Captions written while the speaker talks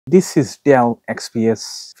This is Dell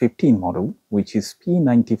XPS 15 model, which is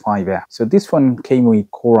P95F. So this one came with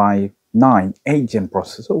Core i9 8th-gen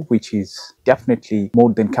processor, which is definitely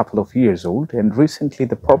more than a couple of years old. And recently,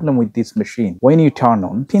 the problem with this machine, when you turn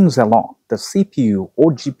on, spins a lot. The CPU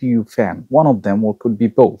or GPU fan, one of them, or could be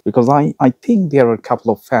both, because I think there are a couple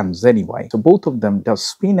of fans anyway. So both of them does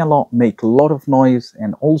spin a lot, make a lot of noise,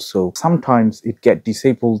 and also sometimes it get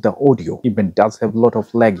disabled the audio, even does have a lot of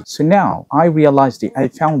lag. So now I realized I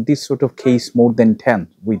found this sort of case more than 10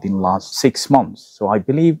 within last 6 months. So I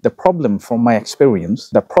believe the problem, from my experience,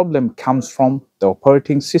 the problem comes from the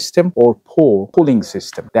operating system or poor cooling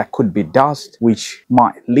system. That could be dust, which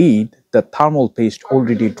might lead the thermal paste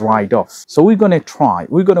already dried off. So we're going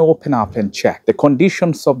to open up and check the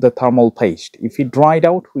conditions of the thermal paste. If it dried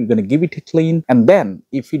out, we're going to give it a clean, and then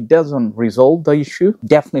if it doesn't resolve the issue,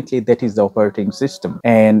 definitely that is the operating system.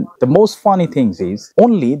 And the most funny thing is,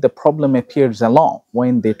 only the problem appears alone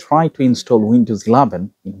when they try to install Windows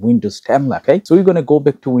 11 in Windows 10. Okay, so we're going to go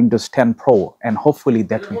back to Windows 10 Pro, and hopefully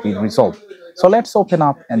that will be resolved. So let's open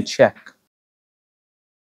up and check.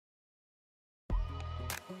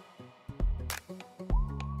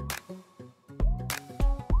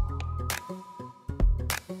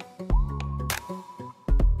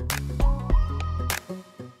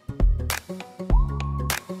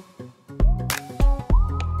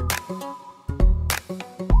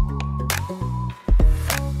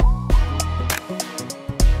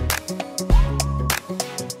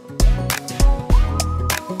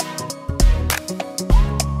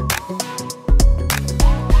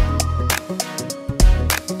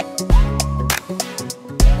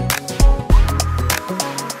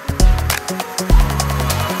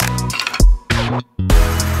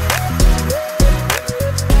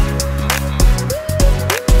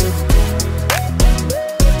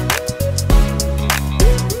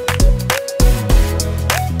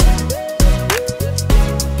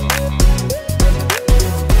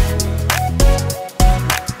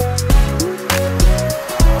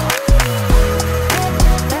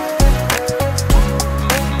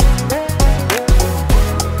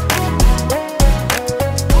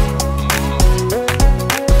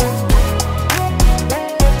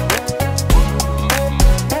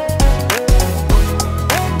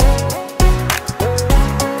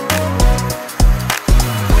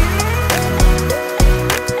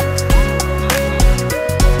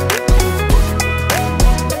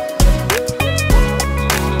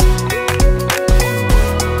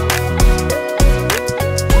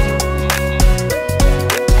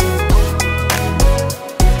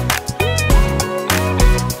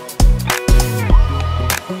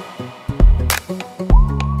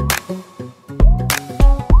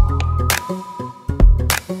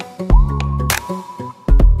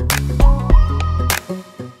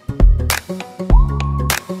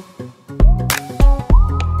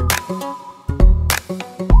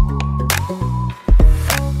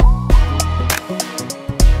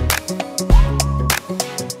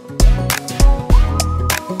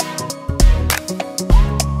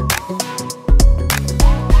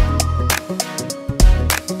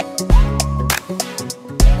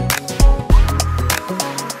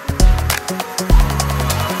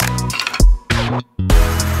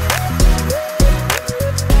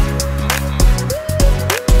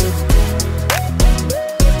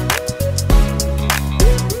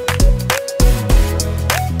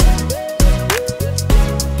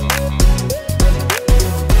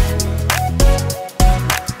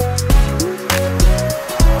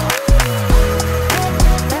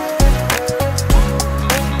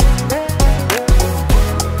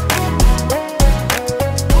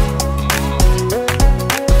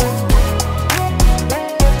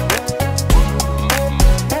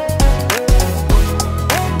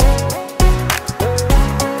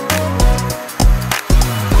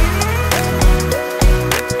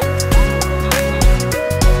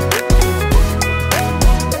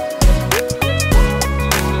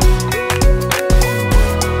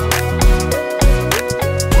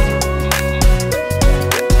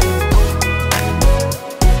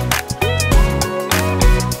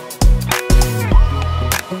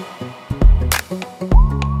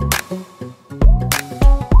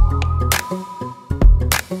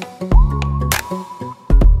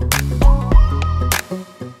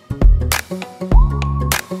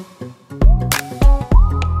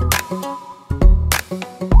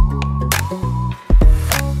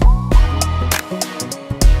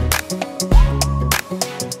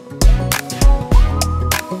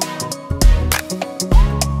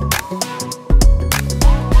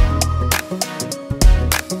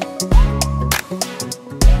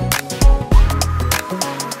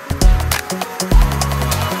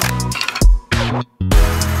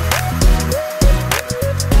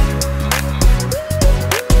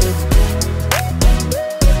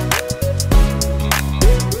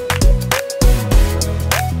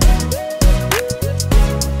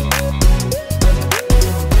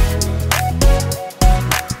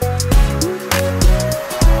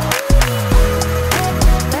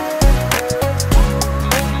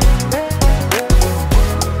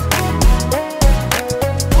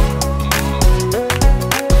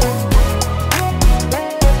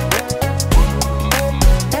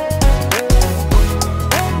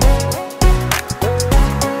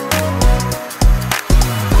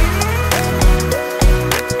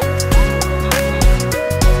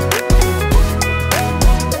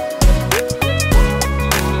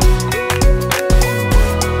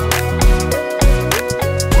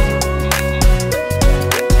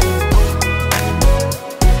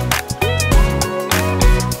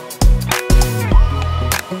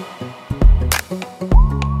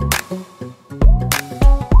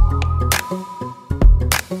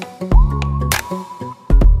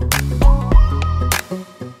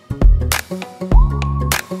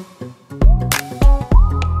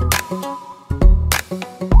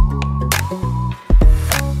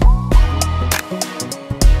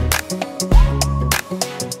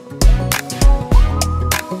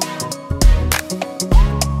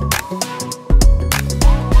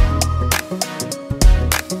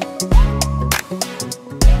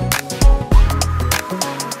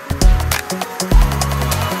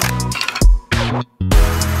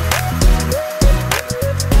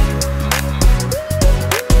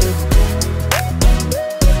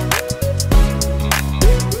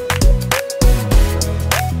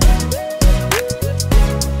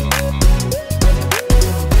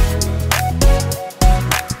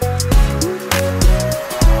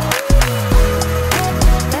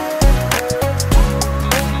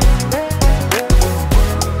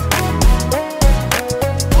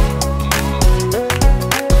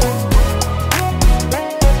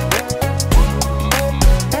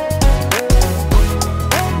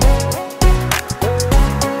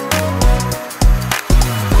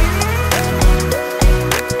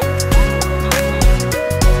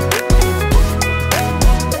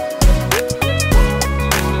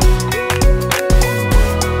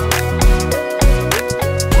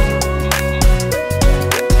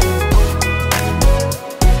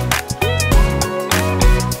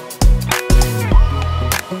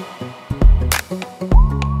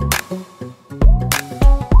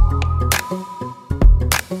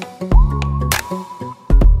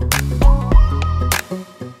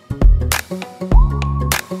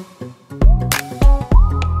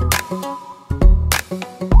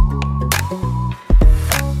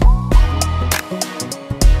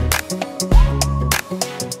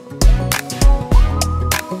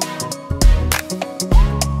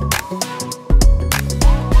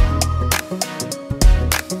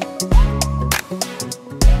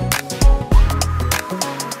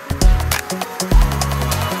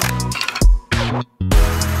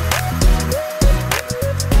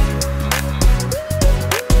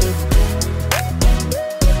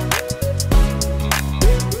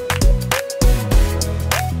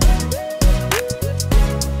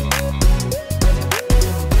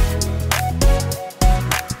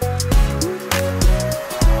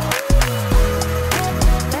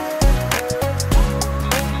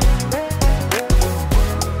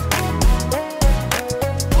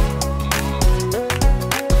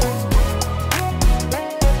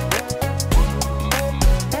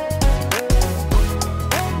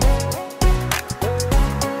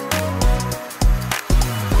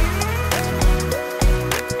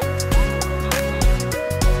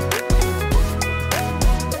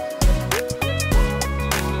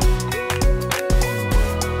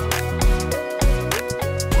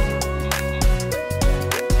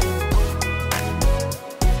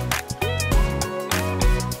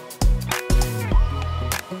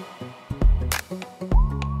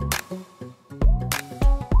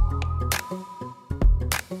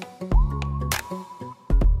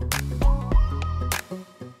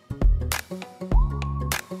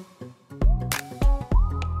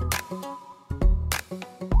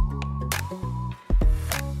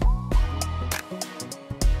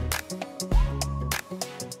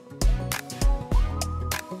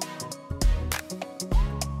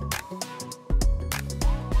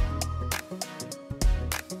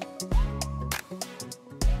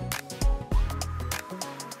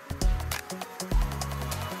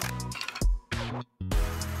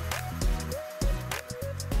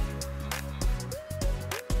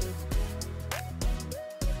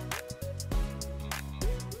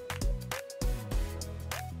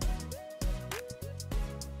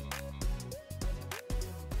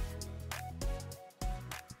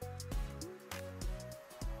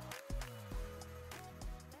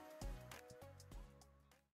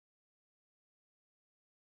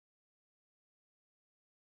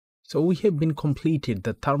 So we have been completed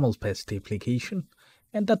the thermal paste application,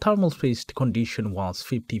 and the thermal paste condition was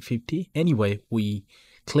 50-50. Anyway, we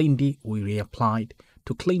cleaned it, we reapplied.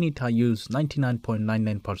 To clean it, I used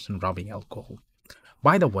 99.99% rubbing alcohol.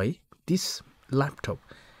 By the way, this laptop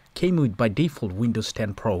came with by default Windows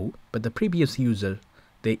 10 Pro, but the previous user,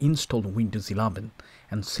 they installed Windows 11,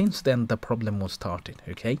 and since then the problem was started.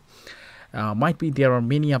 Okay, might be there are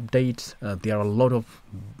many updates, there are a lot of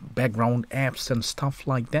background apps and stuff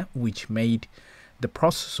like that which made the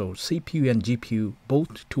processor, CPU and GPU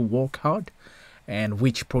both to work hard, and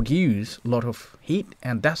which produce a lot of heat,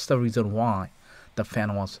 and that's the reason why the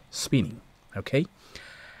fan was spinning. Okay,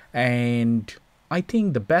 and I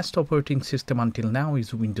think the best operating system until now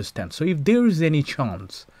is Windows 10. So if there is any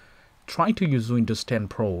chance, try to use Windows 10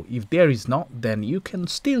 Pro. If there is not, then you can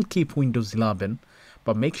still keep Windows 11,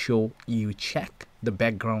 but make sure you check the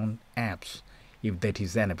background apps if that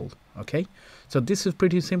is enabled. Okay, so this is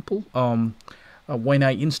pretty simple. When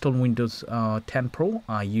I install Windows 10 Pro,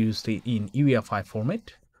 I use it in UEFI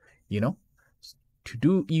format. You know, to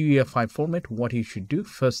do UEFI format, what you should do,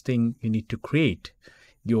 first thing you need to create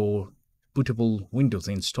your bootable Windows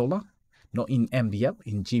installer, not in MDF,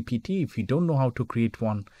 in GPT. If you don't know how to create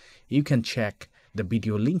one, you can check the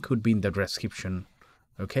video link would be in the description.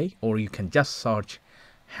 Okay, or you can just search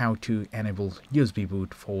how to enable USB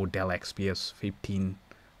boot for Dell XPS 15,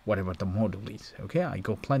 whatever the model is. Okay, I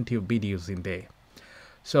got plenty of videos in there.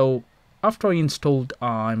 So after I installed,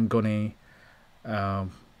 I'm gonna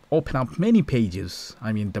open up many pages,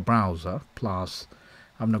 I mean the browser, plus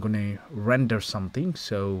I'm not gonna render something,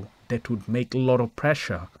 so that would make a lot of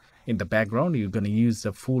pressure in the background. You're gonna use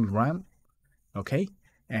the full RAM, okay,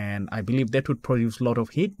 and I believe that would produce a lot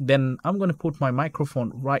of heat. Then I'm gonna put my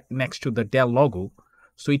microphone right next to the Dell logo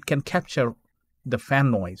so it can capture the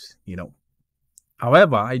fan noise, you know.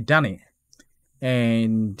 However, I done it,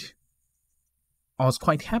 and I was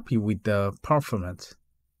quite happy with the performance.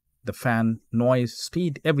 The fan noise,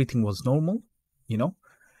 speed, everything was normal, you know.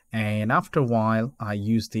 And after a while, I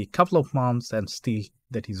used a couple of months, and still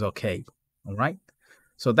that is okay. All right.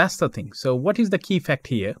 So that's the thing. So what is the key fact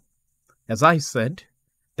here? As I said,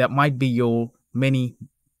 that might be your many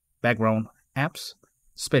background apps,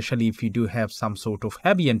 especially if you do have some sort of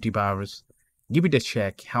heavy antivirus. Give it a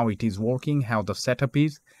check how it is working, how the setup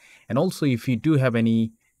is. And also if you do have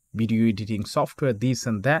any video editing software, this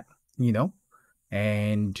and that, you know,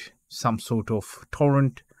 and some sort of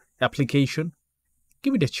torrent application,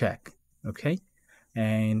 give it a check. Okay,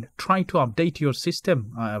 and try to update your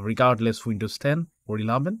system regardless Windows 10 or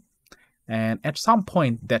 11, and at some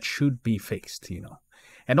point that should be fixed, you know.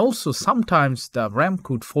 And also sometimes the RAM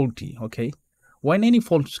could faulty. Okay, when any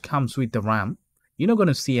fault comes with the RAM, you're not going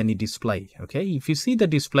to see any display. Okay, if you see the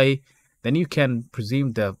display, then you can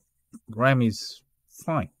presume the RAM is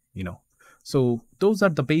fine, you know. So those are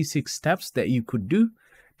the basic steps that you could do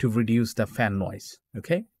to reduce the fan noise.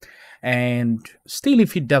 Okay, and still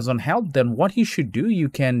if it doesn't help, then what you should do, you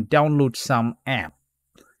can download some app.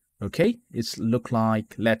 Okay, it's look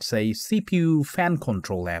like, let's say, CPU fan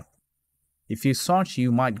control app. If you search,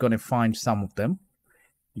 you might gonna find some of them,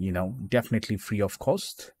 you know, definitely free of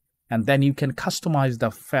cost, and then you can customize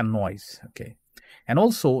the fan noise. Okay, and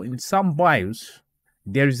also in some BIOS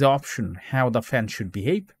there is an option how the fan should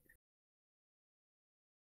behave.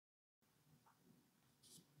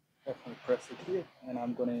 If I press it here, and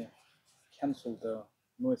I'm gonna cancel the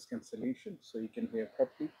noise cancellation so you can hear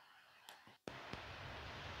properly.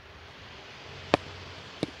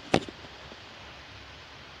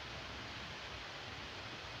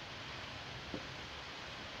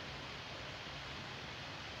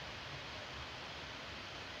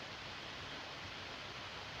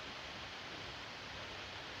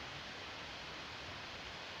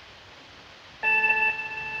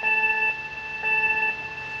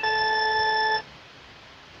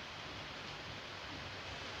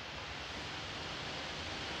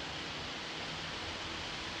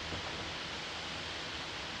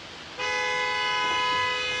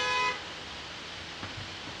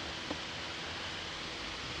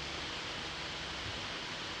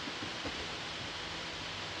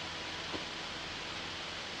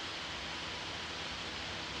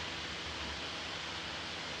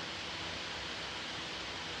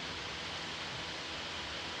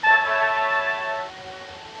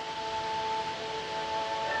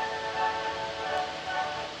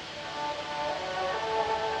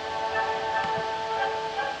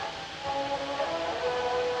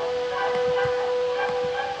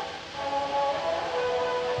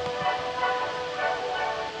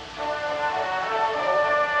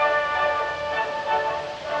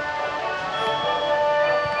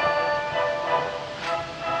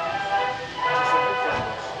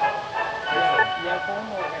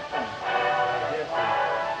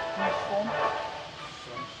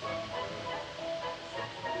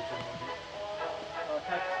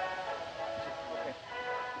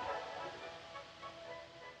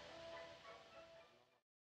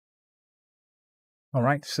 All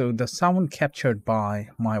right, so the sound captured by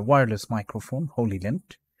my wireless microphone,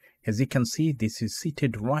 HolyLint, as you can see, this is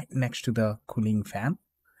seated right next to the cooling fan.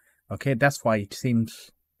 Okay, that's why it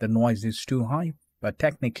seems the noise is too high, but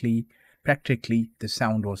technically, practically, the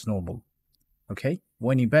sound was normal. Okay,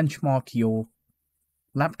 when you benchmark your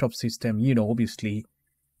laptop system, obviously,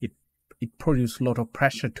 it produces a lot of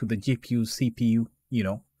pressure to the GPU,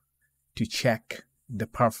 CPU, to check the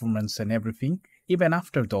performance and everything. Even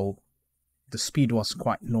after though, the speed was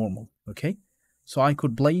quite normal. Okay, so I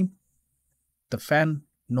could blame the fan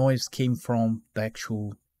noise came from the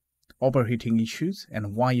actual overheating issues.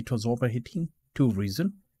 And why it was overheating? Two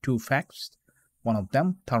reasons, two facts. One of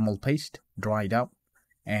them, thermal paste dried out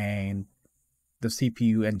and the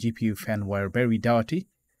CPU and GPU fan were very dirty.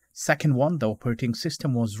 Second one, the operating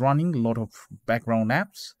system was running a lot of background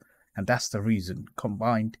apps, and that's the reason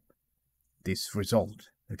combined this result.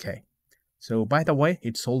 Okay, so by the way,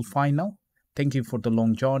 it's all fine now. Thank you for the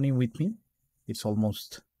long journey with me. It's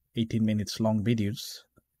almost 18 minutes long videos.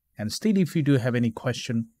 And still, if you do have any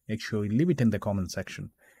question, make sure you leave it in the comment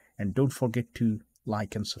section. And don't forget to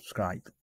like and subscribe.